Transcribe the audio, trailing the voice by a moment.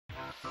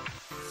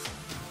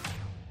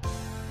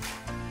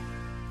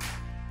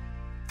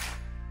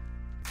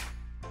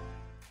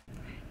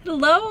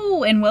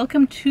Hello and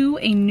welcome to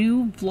a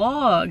new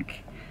vlog.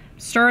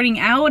 Starting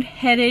out,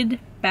 headed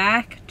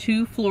back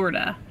to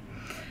Florida.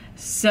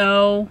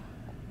 So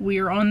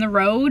we're on the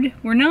road.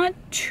 We're not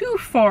too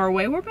far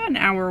away. We're about an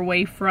hour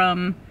away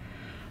from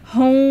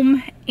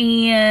home,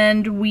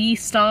 and we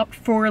stopped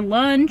for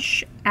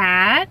lunch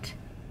at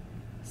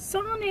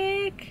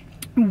Sonic.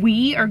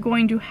 We are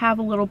going to have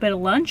a little bit of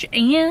lunch,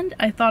 and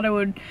I thought I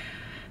would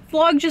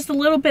vlog just a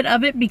little bit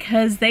of it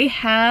because they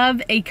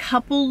have a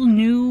couple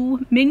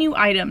new menu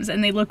items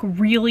and they look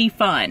really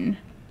fun.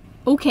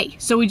 Okay,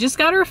 so we just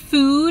got our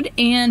food,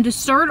 and to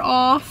start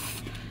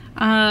off,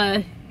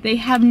 they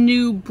have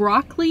new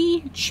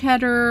broccoli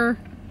cheddar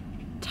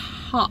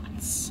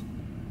tots.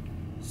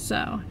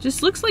 So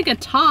just looks like a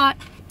tot,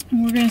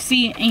 and we're gonna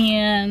see.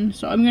 And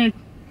so we're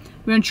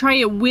gonna try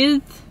it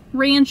with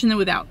ranch and then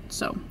without.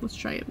 So let's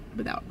try it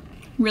without.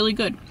 Really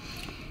good,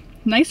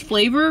 nice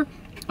flavor.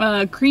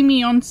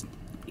 Creamy on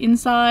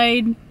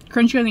inside,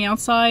 crunchy on the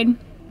outside.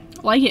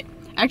 I like it.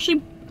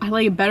 Actually, I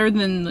like it better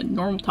than the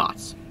normal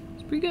tots.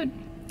 It's pretty good.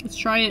 Let's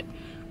try it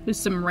with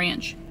some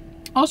ranch.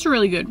 Also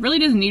really good. Really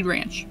doesn't need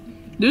ranch.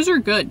 Those are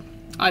good.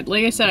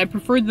 Like I said, I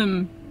prefer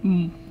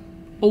them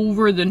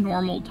over the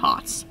normal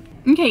tots.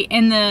 Okay,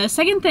 and the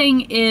second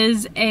thing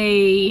is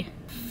a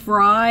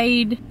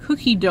fried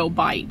cookie dough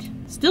bite.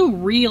 Still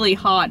really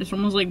hot. It's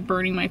almost like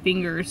burning my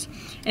fingers.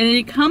 And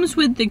it comes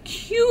with the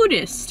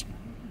cutest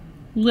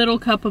little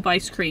cup of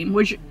ice cream,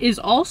 which is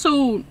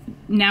also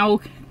now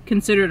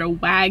considered a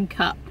WAG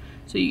cup,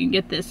 so you can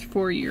get this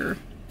for your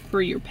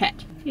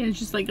pet. Yeah, it's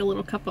just like a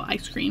little cup of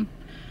ice cream.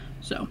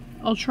 So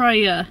I'll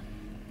try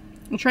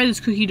this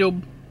cookie dough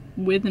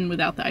with and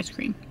without the ice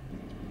cream.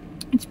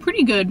 It's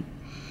pretty good.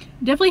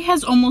 Definitely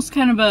has almost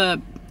kind of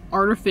a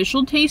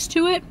artificial taste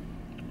to it.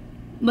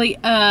 Like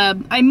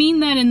I mean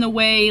that in the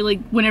way,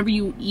 like, whenever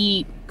you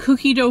eat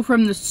cookie dough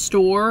from the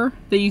store,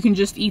 that you can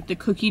just eat the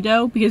cookie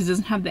dough because it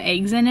doesn't have the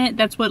eggs in it.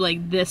 That's what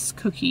like this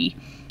cookie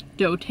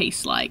dough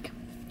tastes like,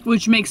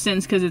 which makes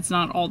sense because it's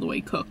not all the way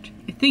cooked.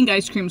 I think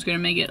ice cream is going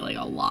to make it like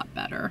a lot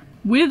better.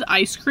 With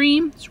ice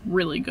cream, it's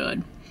really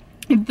good.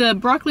 If the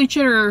broccoli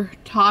cheddar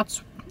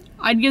tots,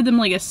 I'd give them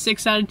like a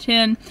 6 out of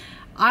 10.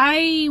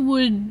 I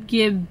would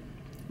give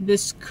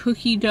this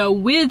cookie dough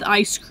with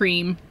ice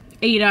cream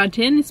 8 out of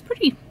 10. It's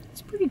pretty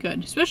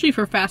good, especially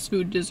for fast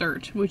food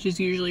dessert, which is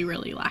usually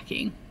really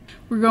lacking.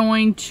 We're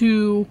going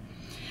to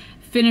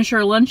finish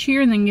our lunch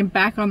here and then get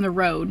back on the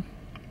road.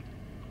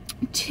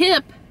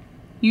 Tip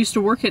used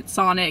to work at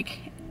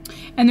Sonic,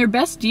 and their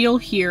best deal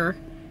here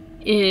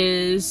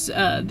is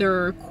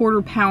their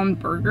quarter-pound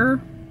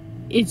burger.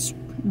 It's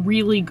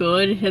really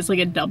good. It has like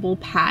a double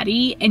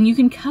patty, and you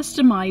can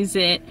customize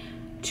it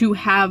to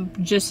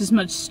have just as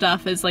much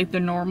stuff as like the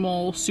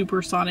normal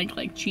supersonic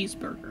like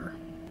cheeseburger.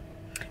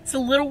 It's a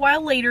little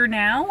while later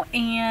now,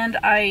 and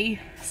I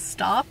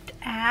stopped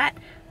at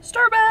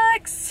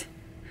Starbucks.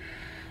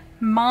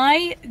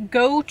 My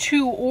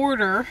go-to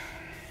order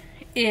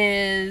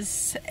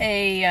is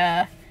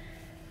a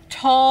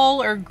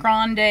tall or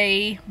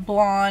grande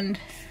blonde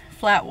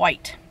flat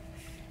white.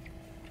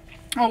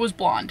 Always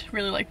blonde.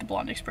 Really like the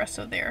blonde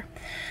espresso there.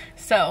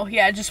 So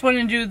yeah, I just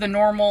wanted to do the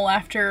normal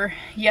after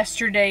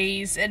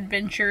yesterday's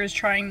adventures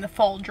trying the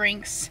fall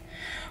drinks.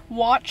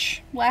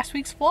 Watch last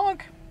week's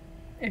vlog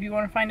if you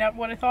want to find out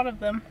what I thought of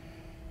them.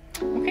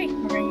 Okay,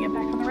 we're gonna get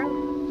back on the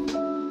road.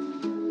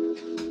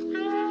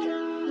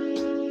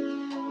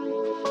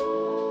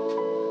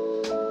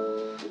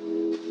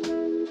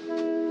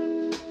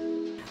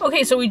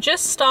 Okay, so we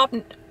just stopped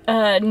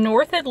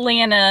North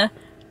Atlanta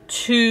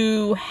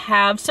to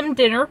have some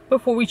dinner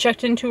before we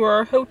checked into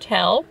our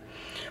hotel.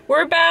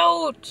 We're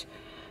about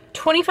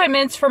 25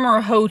 minutes from our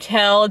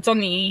hotel. It's on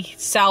the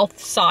south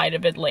side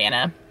of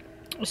Atlanta.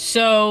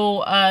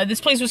 So this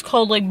place was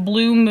called like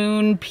Blue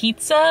Moon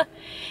Pizza,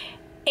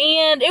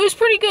 and it was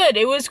pretty good.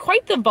 It was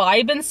quite the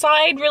vibe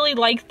inside. Really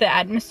liked the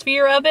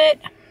atmosphere of it.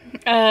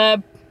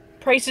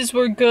 Prices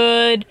were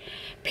good.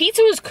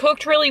 Pizza was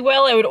cooked really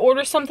well. I would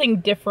order something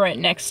different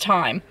next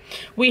time.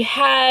 We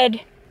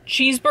had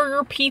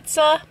cheeseburger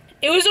pizza.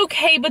 It was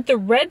okay, but the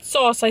red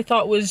sauce I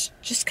thought was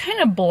just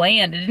kind of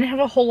bland. It didn't have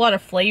a whole lot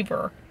of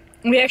flavor.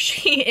 We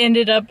actually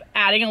ended up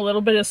adding a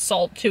little bit of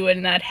salt to it,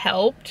 and that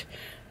helped.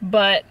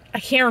 But I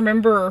can't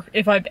remember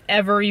if I've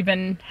ever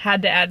even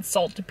had to add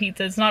salt to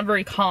pizza. It's not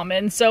very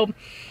common, so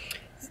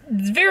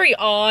it's very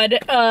odd.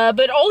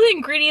 But all the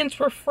ingredients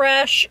were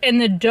fresh, and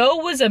the dough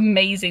was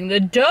amazing. The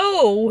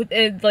dough,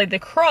 like the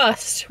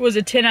crust, was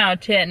a 10 out of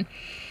 10.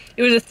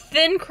 It was a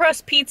thin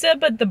crust pizza,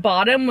 but the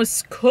bottom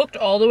was cooked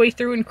all the way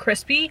through and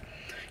crispy.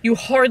 You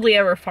hardly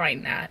ever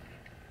find that.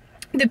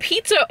 The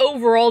pizza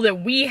overall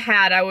that we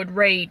had, I would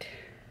rate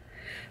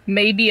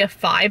maybe a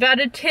 5 out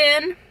of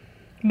 10.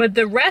 But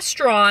the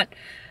restaurant,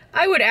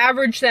 I would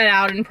average that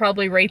out and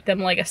probably rate them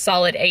like a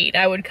solid 8.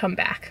 I would come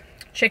back.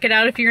 Check it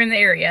out if you're in the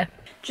area.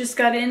 Just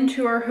got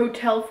into our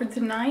hotel for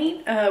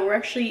tonight. We're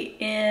actually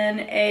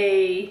in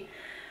a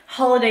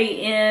Holiday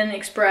Inn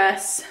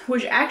Express,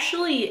 which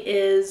actually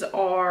is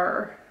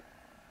our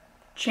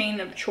chain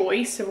of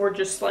choice if we're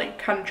just like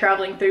kind of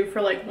traveling through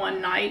for like one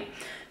night.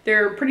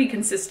 They're pretty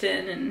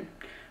consistent and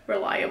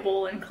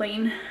reliable and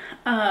clean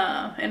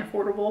and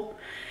affordable.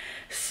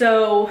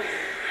 So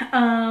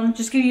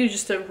just give you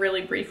just a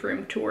really brief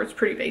room tour. It's a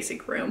pretty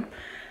basic room.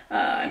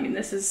 I mean,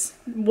 this is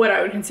what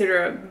I would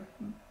consider a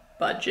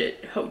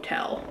budget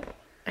hotel.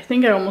 I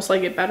think I almost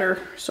like it better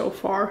so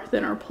far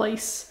than our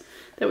place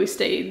that we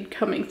stayed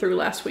coming through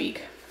last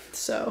week.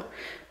 So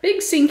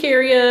big sink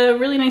area,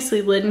 really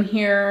nicely lit in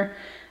here.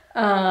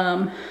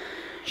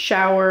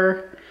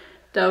 Shower,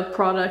 Dove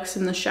products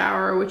in the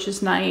shower, which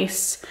is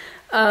nice.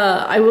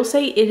 I will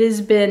say it has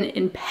been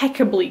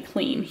impeccably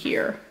clean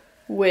here,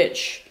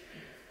 which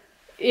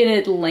in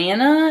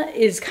Atlanta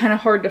is kind of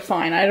hard to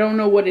find. I don't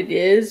know what it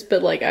is,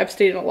 but like I've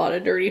stayed in a lot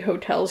of dirty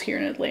hotels here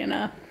in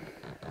Atlanta.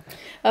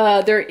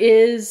 There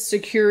is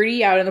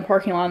security out in the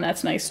parking lot, and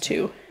that's nice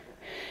too.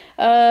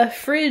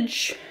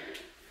 Fridge,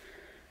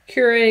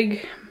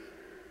 Keurig,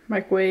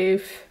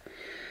 microwave,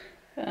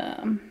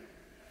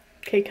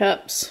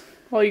 K-cups,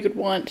 all you could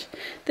want.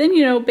 Then,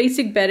 you know,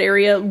 basic bed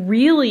area,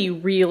 really,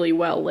 really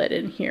well lit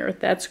in here.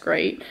 That's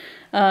great.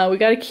 We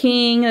got a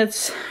king,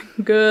 that's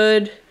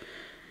good.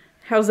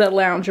 How's that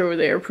lounge over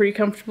there? Pretty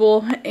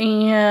comfortable.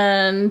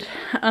 And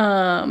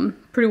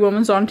Pretty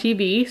Woman's on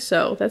TV,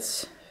 so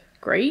that's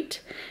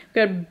great. We've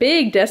got a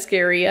big desk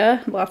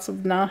area, lots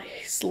of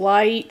nice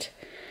light,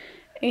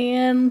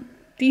 and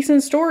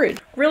decent storage.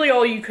 Really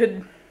all you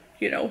could,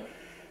 you know,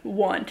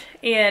 want.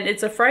 And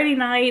it's a Friday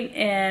night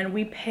and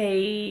we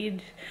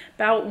paid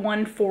about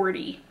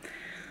 $140.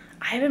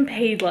 I haven't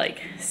paid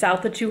like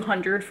south of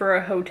 $200 for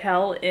a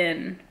hotel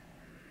in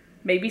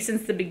maybe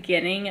since the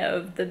beginning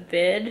of the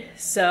vid,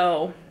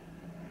 so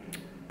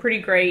pretty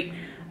great.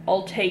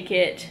 I'll take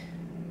it.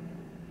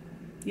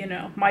 You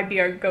know, might be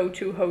our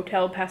go-to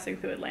hotel passing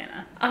through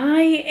Atlanta.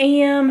 I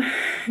am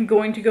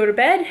going to go to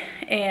bed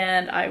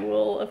and I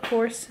will of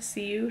course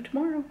see you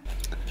tomorrow.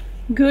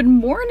 Good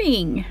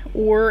morning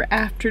or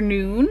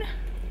afternoon.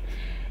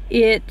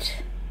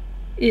 It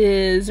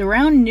is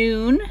around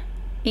noon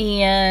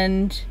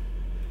and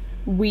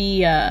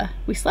we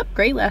slept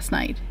great last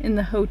night in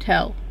the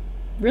hotel.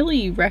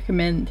 Really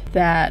recommend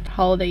that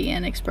Holiday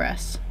Inn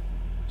Express.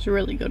 It's a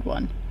really good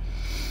one.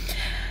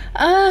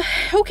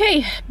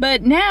 Okay,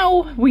 but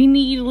now we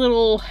need a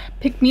little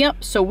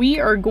pick-me-up, so we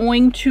are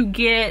going to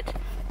get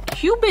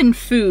Cuban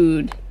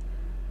food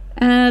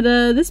at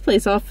this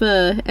place off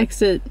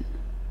exit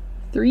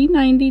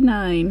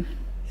 399.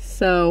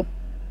 So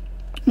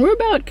we're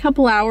about a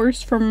couple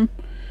hours from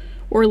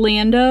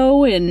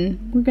Orlando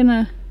and we're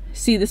gonna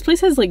see. This place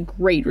has like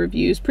great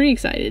reviews. Pretty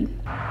excited.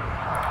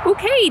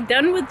 Okay,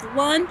 done with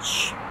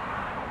lunch.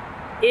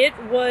 It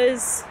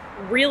was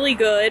really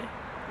good.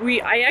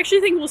 I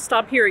actually think we'll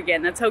stop here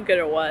again. That's how good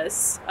it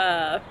was. 10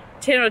 out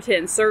of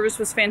 10. Service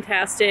was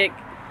fantastic.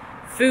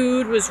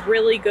 Food was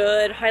really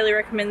good. Highly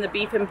recommend the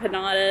beef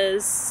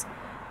empanadas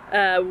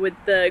with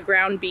the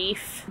ground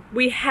beef.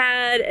 We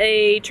had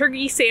a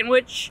turkey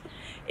sandwich.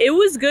 It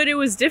was good. It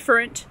was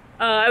different.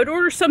 I would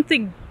order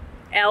something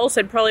else.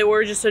 I'd probably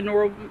order just a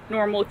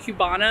normal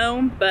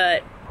Cubano,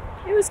 but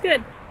it was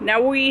good. Now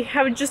we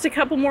have just a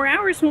couple more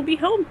hours and we'll be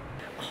home.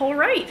 All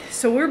right,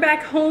 so we're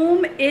back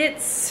home.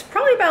 It's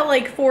probably about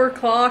like 4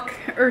 o'clock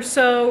or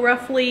so,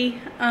 roughly.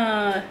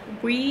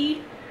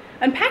 We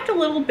unpacked a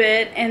little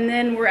bit and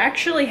then we're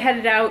actually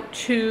headed out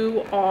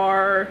to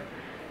our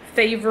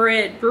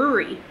favorite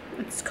brewery.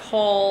 It's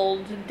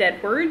called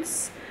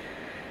Deadwords.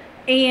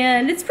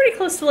 And it's pretty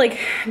close to like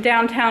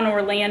downtown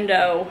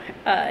Orlando.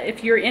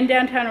 If you're in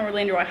downtown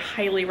Orlando, I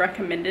highly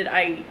recommend it.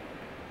 I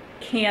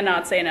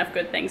cannot say enough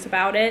good things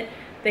about it.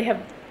 They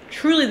have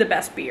truly the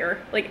best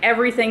beer. Like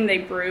everything they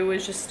brew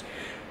is just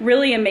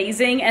really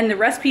amazing, and the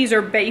recipes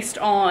are based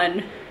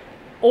on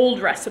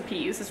old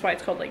recipes. That's why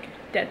it's called like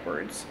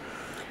Deadwords.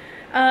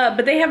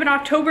 But they have an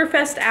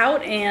Oktoberfest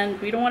out and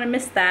we don't want to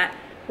miss that.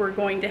 We're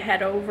going to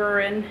head over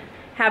and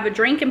have a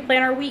drink and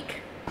plan our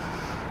week.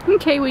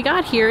 Okay, we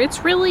got here.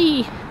 It's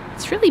really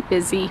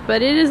busy,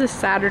 but it is a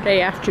Saturday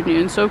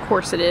afternoon, so of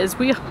course it is.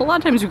 A lot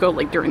of times we go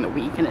like during the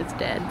week and it's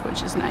dead,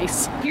 which is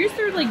nice. Here's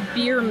their like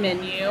beer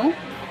menu.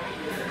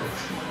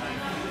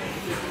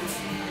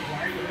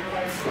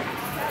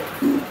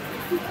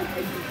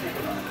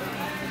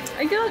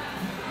 I got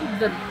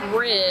the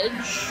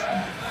Bridge.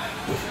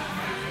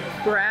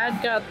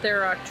 Brad got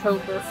their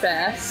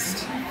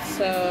Oktoberfest.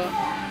 So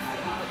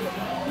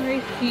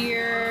right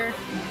here.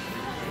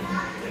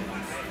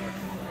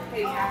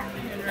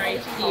 And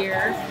right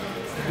here.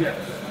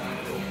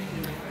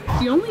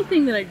 The only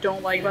thing that I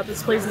don't like about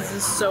this place, this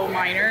is so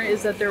minor,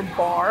 is that their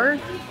bar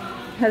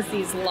has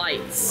these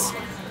lights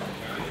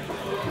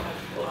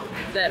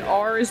that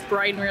are as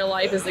bright in real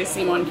life as they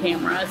seem on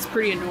camera. It's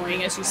pretty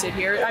annoying as you sit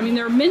here. I mean,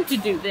 they're meant to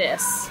do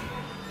this,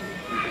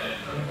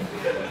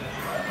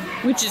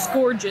 which is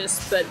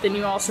gorgeous, but then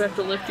you also have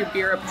to lift your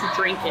beer up to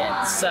drink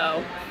it.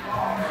 So,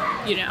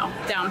 you know,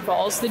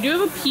 downfalls. They do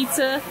have a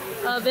pizza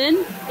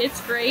oven. It's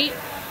great.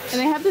 And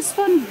they have this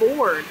fun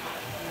board.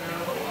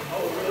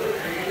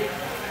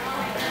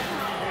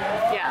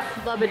 Yeah,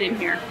 love it in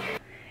here.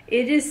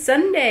 It is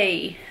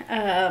Sunday.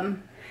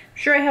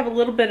 Sure, I have a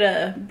little bit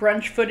of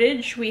brunch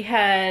footage. We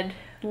had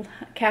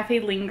Cafe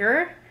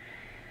Linger.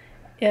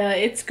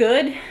 It's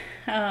good.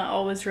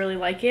 Always really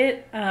like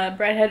it.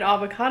 Brad had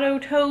avocado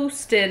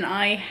toast, and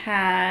I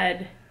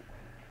had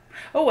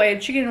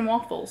chicken and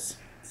waffles.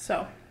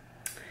 So,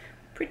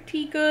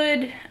 pretty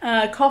good.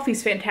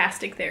 Coffee's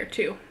fantastic there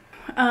too.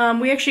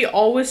 We actually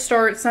always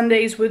start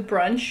Sundays with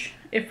brunch,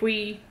 if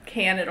we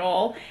can at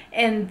all.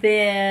 And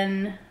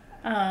then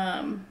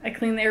I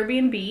cleaned the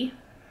Airbnb.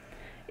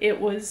 It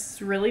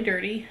was really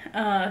dirty,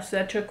 so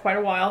that took quite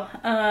a while.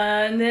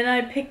 And then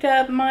I picked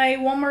up my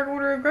Walmart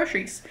order of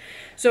groceries.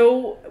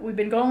 So we've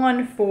been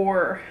gone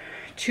for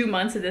 2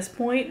 months at this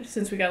point,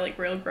 since we got like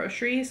real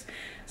groceries.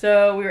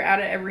 So we were out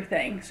of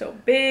everything. So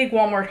big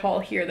Walmart haul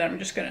here that I'm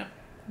just gonna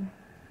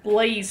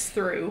blaze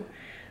through.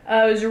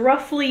 It was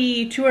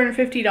roughly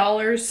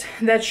 $250.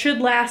 That should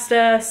last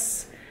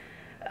us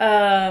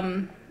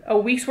a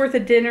week's worth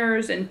of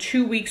dinners and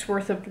 2 weeks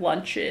worth of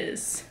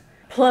lunches.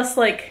 Plus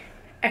like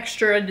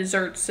extra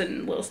desserts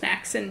and little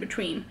snacks in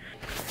between.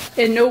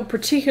 In no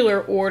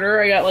particular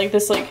order, I got like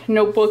this like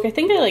notebook. I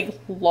think I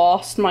like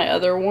lost my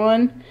other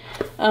one.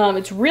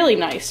 It's really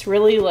nice.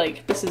 Really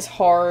like, this is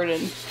hard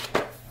and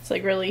it's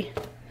like really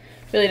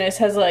nice. It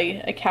has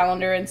like a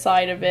calendar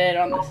inside of it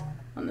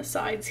on the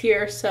sides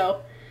here.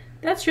 So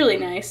that's really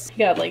nice. You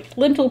got like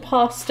lentil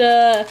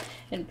pasta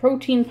and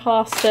protein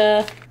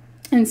pasta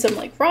and some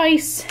like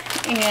rice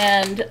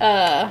and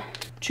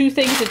 2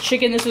 things of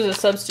chicken. This was a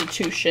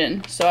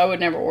substitution, so I would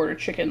never order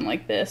chicken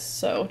like this,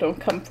 so don't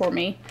come for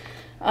me.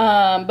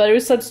 But it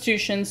was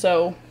substitution,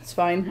 so it's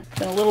fine.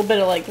 And a little bit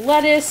of like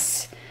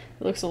lettuce.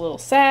 It looks a little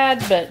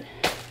sad, but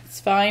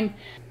it's fine.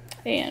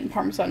 And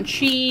Parmesan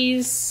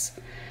cheese.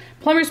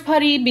 Plumber's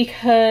putty,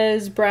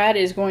 because Brad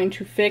is going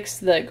to fix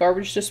the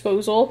garbage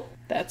disposal.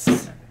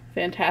 That's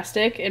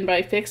fantastic. And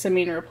by fix, I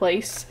mean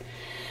replace.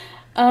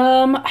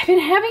 I've been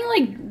having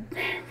like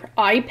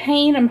eye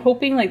pain. I'm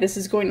hoping like this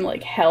is going to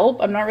like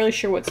help. I'm not really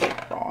sure what's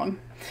like wrong.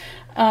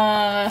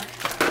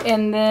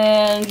 And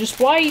then just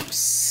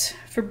wipes,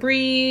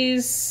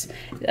 Febreze.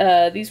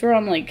 These were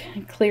on like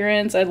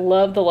clearance. I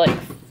love the like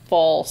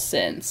fall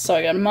scents. So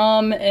I got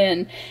Mum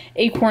and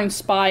Acorn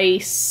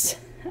Spice,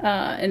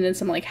 and then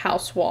some like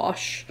house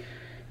wash.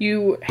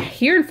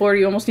 Here in Florida,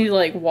 you almost need to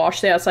like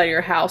wash the outside of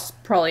your house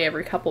probably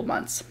every couple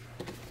months.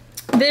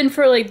 Then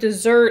for like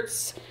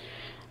desserts,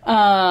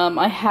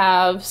 I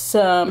have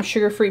some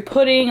sugar-free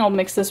pudding. I'll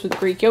mix this with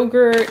Greek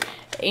yogurt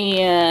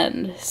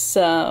and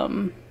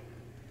some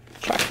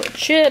chocolate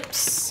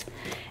chips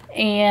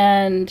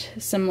and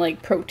some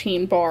like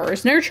protein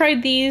bars. Never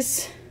tried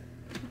these.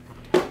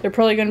 They're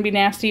probably going to be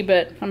nasty,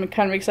 but I'm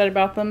kind of excited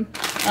about them.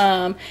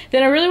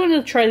 Then I really wanted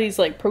to try these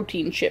like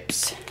protein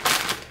chips.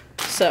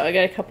 So I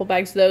got a couple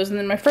bags of those. And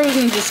then my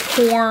frozen is just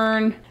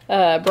corn,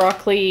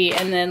 broccoli,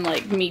 and then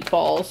like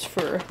meatballs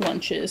for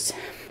lunches.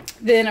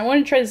 Then I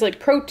wanted to try this like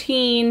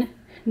protein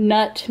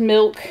nut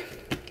milk.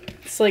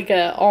 It's like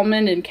a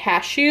almond and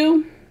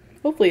cashew.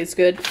 Hopefully it's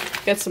good.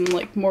 Got some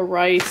like more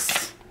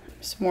rice,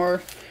 some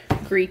more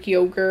Greek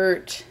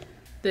yogurt.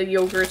 The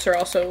yogurts are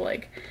also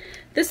like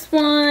this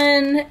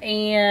one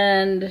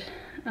and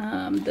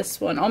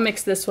this one. I'll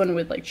mix this one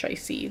with like chia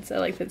seeds. I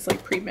like that it's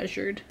like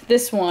pre-measured.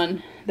 This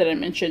one that I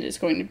mentioned is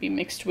going to be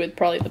mixed with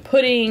probably the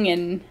pudding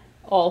and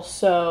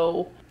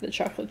also the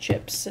chocolate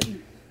chips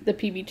and the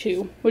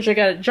PB2, which I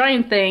got a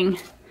giant thing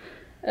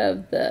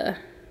of the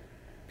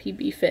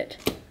PB Fit.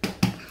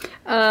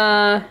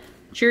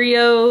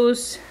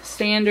 Cheerios,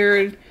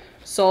 standard,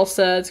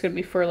 salsa, it's gonna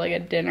be for like a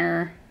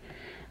dinner.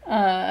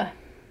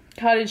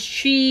 Cottage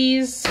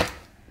cheese,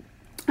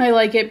 I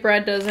like it,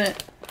 Brad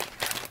doesn't.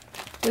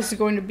 This is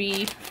going to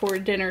be for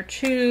dinner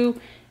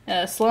too.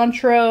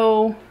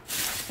 Cilantro,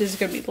 this is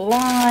gonna be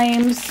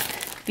limes.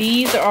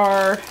 These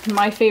are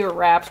my favorite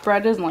wraps.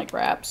 Brad doesn't like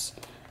wraps.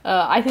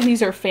 I think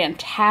these are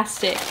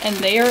fantastic, and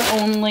they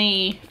are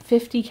only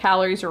 50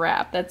 calories a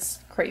wrap. That's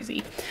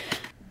crazy.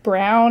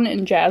 Brown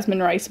and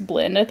jasmine rice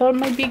blend I thought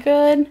might be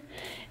good.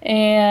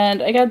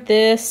 And I got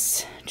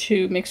this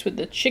to mix with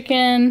the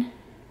chicken.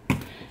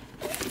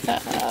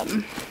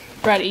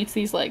 Brad eats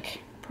these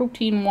like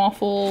protein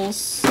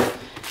waffles.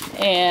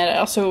 And I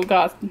also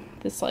got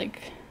this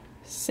like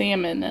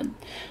salmon that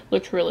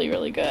looked really,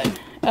 really good.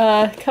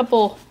 A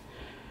couple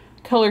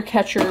color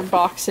catcher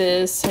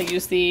boxes. I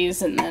use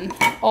these, and then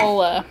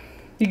all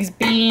these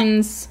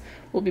beans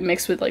will be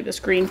mixed with like this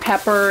green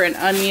pepper and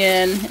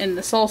onion and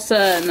the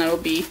salsa, and that'll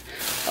be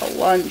a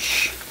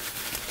lunch.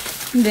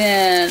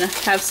 Then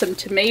have some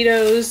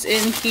tomatoes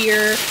in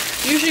here.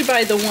 Usually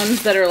buy the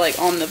ones that are like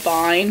on the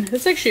vine.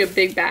 It's actually a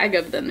big bag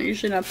of them. They're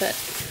usually not that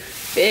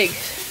big.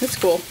 That's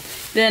cool.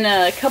 Then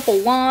a couple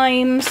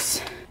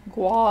limes,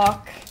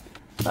 guac,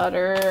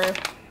 butter,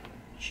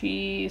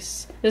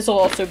 cheese. This will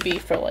also be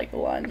for like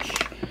lunch.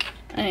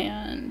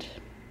 And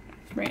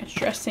ranch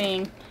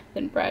dressing.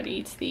 Then Brad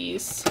eats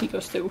these. He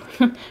goes through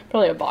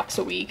probably a box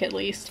a week at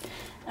least.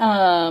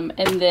 And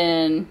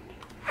then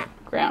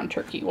ground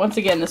turkey. Once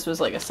again, this was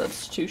like a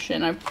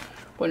substitution. I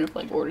wouldn't have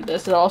like ordered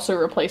this. It also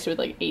replaced it with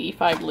like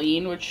 85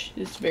 lean, which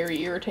is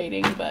very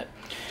irritating, but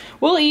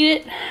we'll eat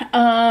it.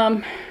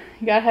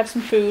 You gotta have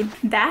some food.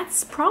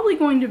 That's probably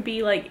going to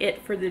be like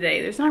it for the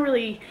day. There's not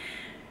really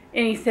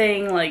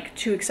anything like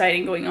too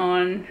exciting going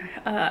on.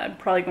 I'm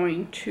probably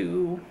going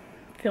to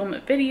film a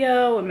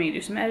video and maybe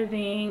do some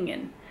editing,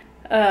 and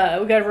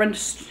we gotta run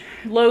to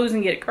Lowe's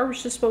and get a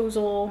garbage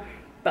disposal.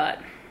 But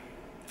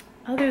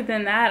other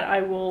than that,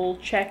 I will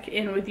check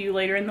in with you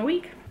later in the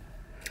week.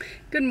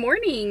 Good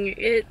morning,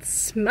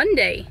 it's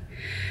Monday.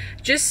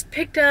 Just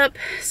picked up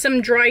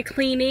some dry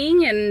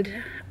cleaning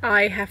and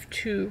I have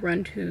to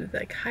run to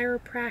the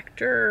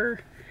chiropractor,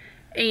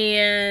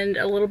 and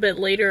a little bit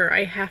later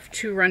I have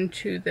to run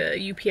to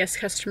the UPS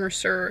customer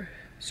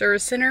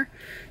service center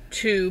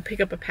to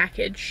pick up a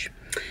package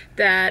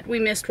that we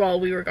missed while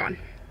we were gone.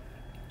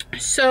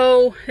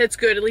 So that's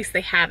good, at least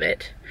they have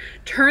it.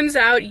 Turns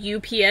out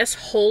UPS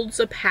holds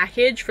a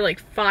package for like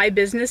 5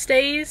 business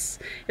days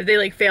if they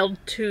like failed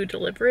to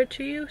deliver it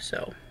to you,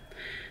 so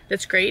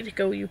that's great.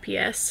 Go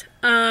UPS.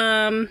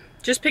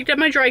 Just picked up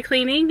my dry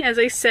cleaning, as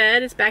I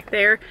said, it's back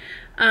there.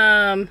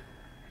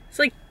 It's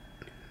like,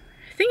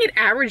 I think it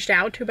averaged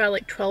out to about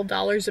like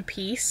 $12 a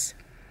piece.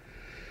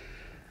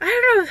 I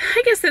don't know,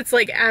 I guess that's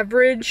like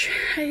average.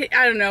 I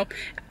don't know.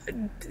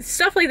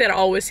 Stuff like that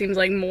always seems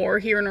like more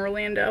here in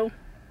Orlando.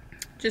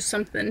 Just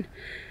something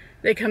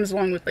that comes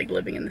along with like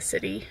living in the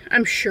city.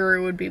 I'm sure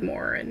it would be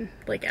more in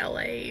like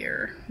LA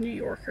or New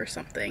York or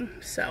something.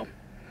 So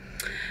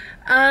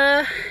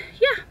yeah,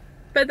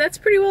 but that's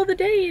pretty well the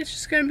day. It's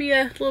just gonna be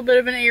a little bit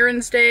of an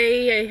errands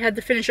day. I had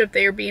to finish up the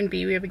Airbnb.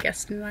 We have a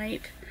guest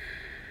tonight.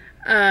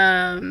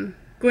 Going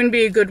to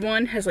be a good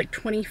one. Has like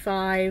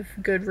 25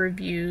 good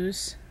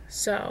reviews,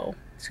 so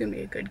it's gonna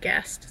be a good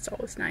guest. It's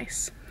always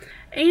nice.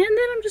 And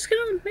then I'm just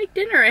gonna make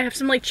dinner. I have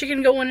some like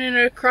chicken going in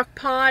a crock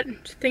pot. I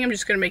think I'm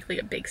just gonna make like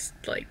a big,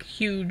 like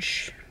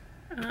huge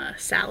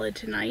salad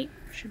tonight.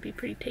 Should be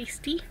pretty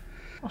tasty.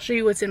 I'll show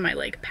you what's in my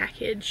like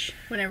package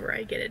whenever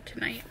I get it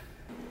tonight.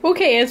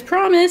 Okay, as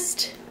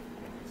promised,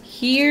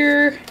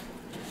 here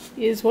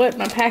is what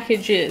my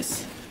package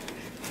is.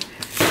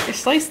 I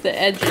sliced the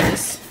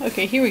edges.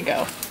 Okay, here we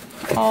go.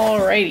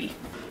 Alrighty.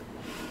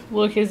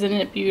 Look, isn't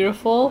it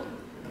beautiful?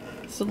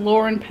 It's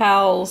Lauren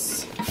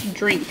Powell's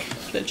drink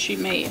that she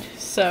made.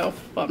 So,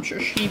 well, I'm sure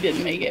she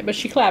didn't make it, but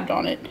she collabed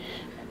on it.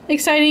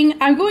 Exciting.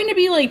 I'm going to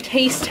be like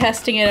taste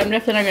testing it. I'm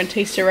definitely not going to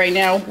taste it right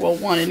now. Well,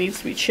 one, it needs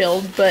to be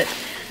chilled, but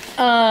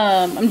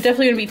I'm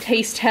definitely going to be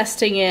taste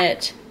testing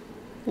it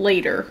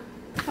later.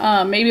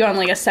 Maybe on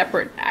like a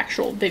separate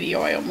actual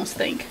video, I almost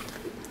think.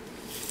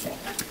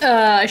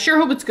 I sure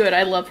hope it's good.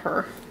 I love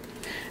her.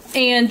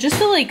 And just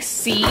to like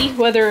see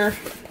whether,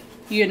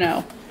 you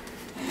know,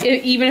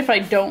 even if I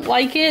don't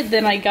like it,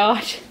 then I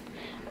got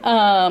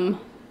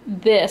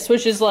this,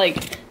 which is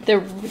like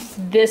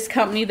this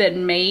company that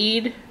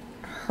made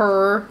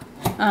her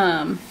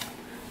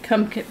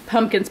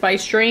pumpkin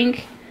spice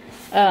drink.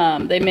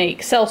 They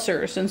make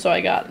seltzers, and so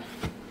I got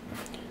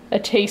a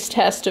taste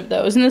test of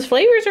those. And the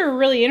flavors are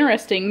really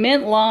interesting.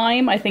 Mint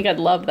lime, I think I'd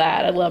love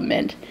that. I love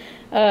mint.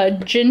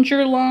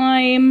 Ginger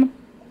lime,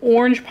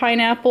 orange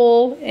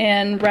pineapple,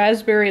 and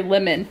raspberry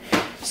lemon.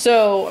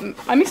 So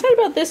I'm excited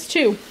about this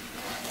too.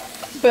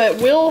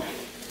 But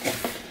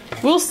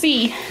we'll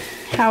see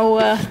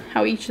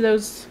how each of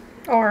those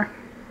are.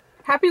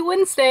 Happy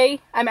Wednesday!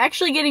 I'm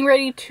actually getting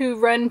ready to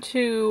run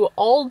to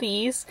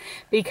Aldi's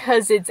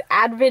because it's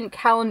Advent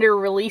Calendar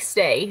release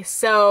day.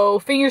 So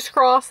fingers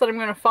crossed that I'm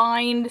going to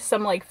find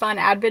some like fun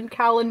Advent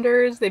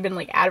calendars. They've been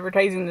like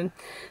advertising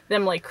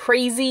them like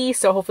crazy,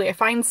 so hopefully I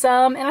find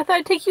some, and I thought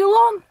I'd take you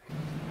along.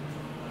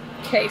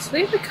 Okay, so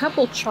they have a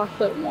couple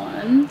chocolate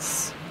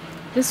ones.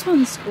 This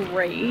one's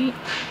great.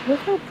 Look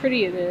how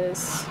pretty it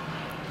is.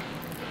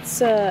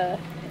 It's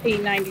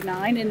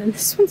 $8.99, and then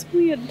this one's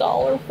only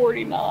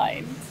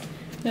 $1.49.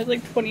 There's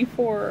like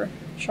 24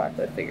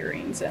 chocolate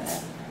figurines in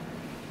it.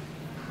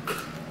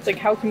 It's like,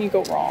 how can you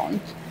go wrong?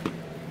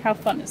 How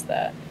fun is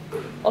that?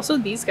 Also,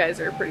 these guys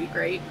are pretty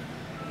great.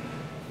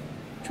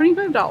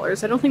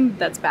 $25. I don't think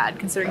that's bad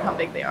considering how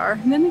big they are.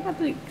 And then they got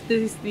like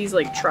these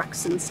like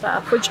trucks and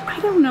stuff, which I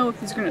don't know if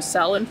these are gonna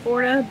sell in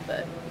Florida,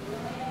 but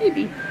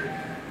maybe.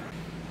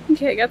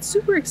 Okay, I got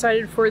super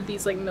excited for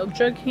these like milk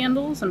jug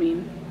candles. I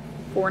mean,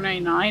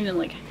 $4.99, and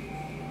like,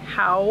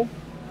 how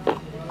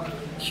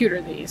cute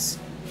are these?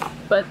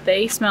 But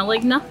they smell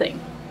like nothing.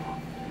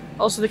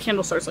 Also, the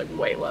candle starts like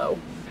way low.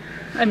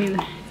 I mean,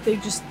 they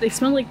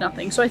smell like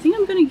nothing. So I think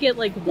I'm gonna get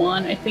like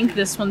one. I think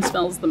this one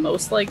smells the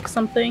most like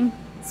something.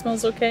 It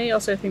smells okay.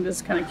 Also, I think this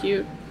is kind of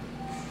cute.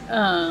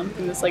 I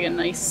think this is like a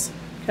nice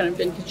kind of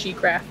vintagey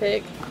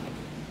graphic.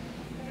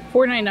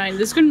 $4.99.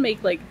 This is gonna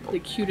make like the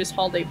cutest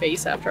holiday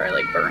vase after I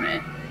like burn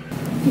it.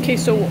 Okay,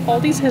 so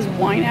Aldi's has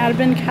wine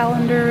advent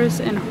calendars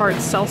and hard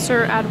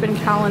seltzer advent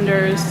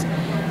calendars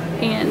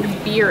and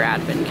beer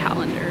advent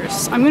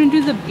calendars. I'm gonna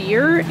do the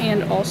beer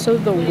and also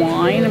the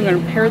wine. I'm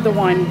gonna pair the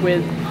wine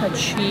with a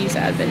cheese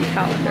advent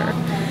calendar.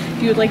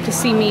 if you would like to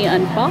see me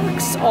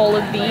unbox all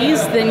of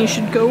these, then you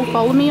should go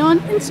follow me on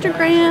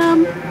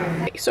Instagram.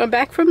 Okay, so I'm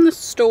back from the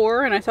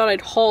store and I thought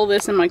I'd haul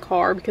this in my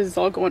car because it's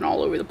all going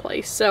all over the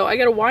place. So I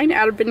got a wine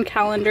Advent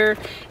calendar,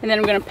 and then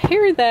I'm going to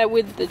pair that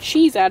with the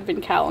cheese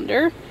Advent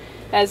calendar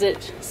as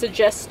it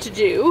suggests to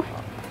do.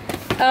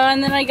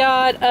 And then I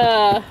got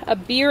a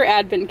beer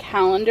Advent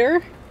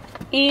calendar.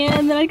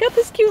 And then I got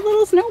this cute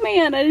little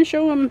snowman. I didn't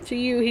show him to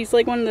you. He's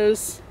like one of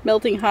those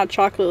melting hot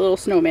chocolate little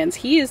snowmans.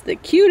 He is the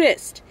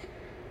cutest.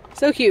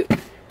 So cute.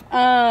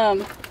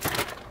 And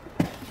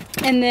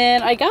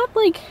then I got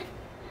like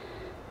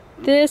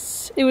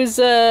this. It was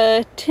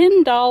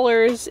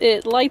 $10.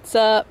 It lights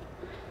up.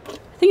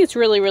 I think it's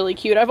really, really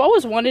cute. I've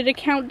always wanted a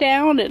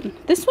countdown, and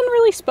this one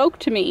really spoke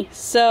to me.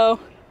 So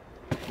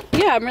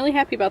yeah, I'm really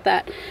happy about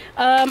that.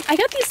 I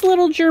got these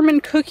little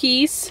German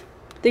cookies.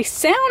 They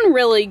sound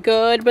really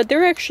good, but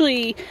they're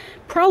actually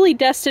probably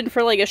destined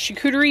for like a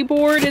charcuterie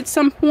board at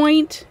some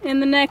point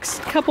in the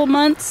next couple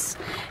months.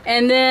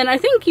 And then I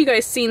think you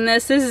guys seen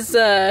this. This is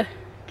a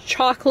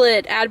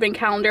chocolate Advent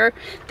calendar.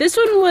 This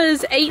one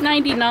was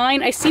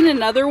 $8.99. I seen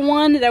another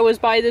one that was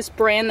by this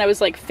brand that was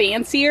like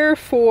fancier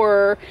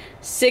for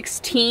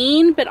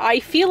 $16, but I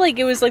feel like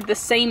it was like the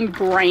same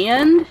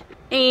brand.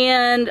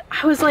 And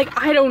I was like,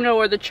 I don't know,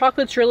 are the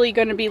chocolates really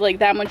going to be like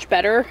that much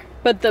better?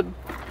 But the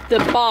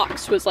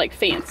box was like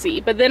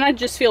fancy, but then I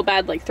just feel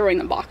bad like throwing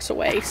the box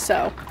away,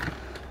 so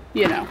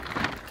you know,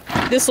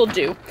 this will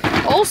do.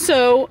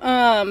 Also,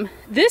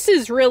 this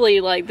is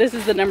really like, this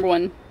is the number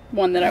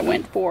one that I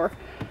went for.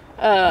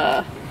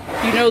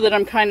 You know that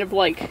I'm kind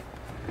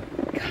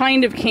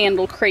of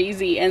candle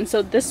crazy, and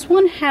so this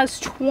one has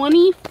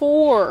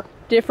 24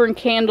 different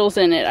candles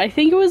in it. I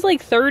think it was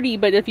like 30,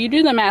 but if you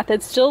do the math,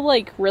 it's still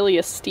like really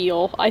a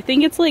steal. I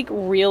think it's like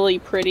really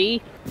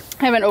pretty.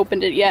 I haven't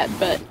opened it yet,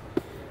 but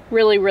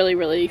really, really,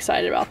 really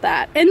excited about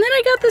that. And then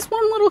I got this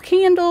one little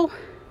candle.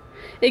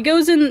 It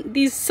goes in,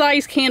 these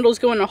size candles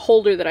go in a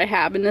holder that I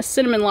have, and the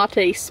cinnamon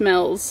latte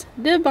smells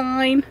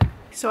divine.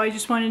 So I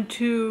just wanted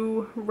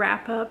to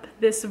wrap up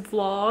this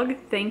vlog.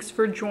 Thanks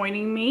for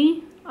joining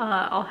me.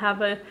 I'll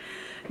have a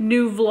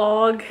new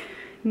vlog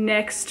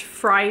next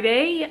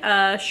Friday.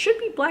 Should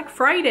be Black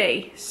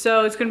Friday,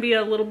 so it's gonna be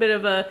a little bit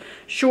of a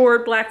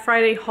short Black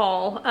Friday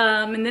haul,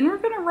 and then we're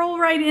gonna roll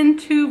right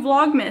into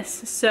Vlogmas,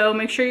 so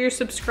make sure you're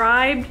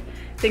subscribed.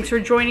 Thanks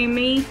for joining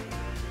me.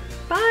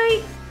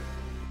 Bye.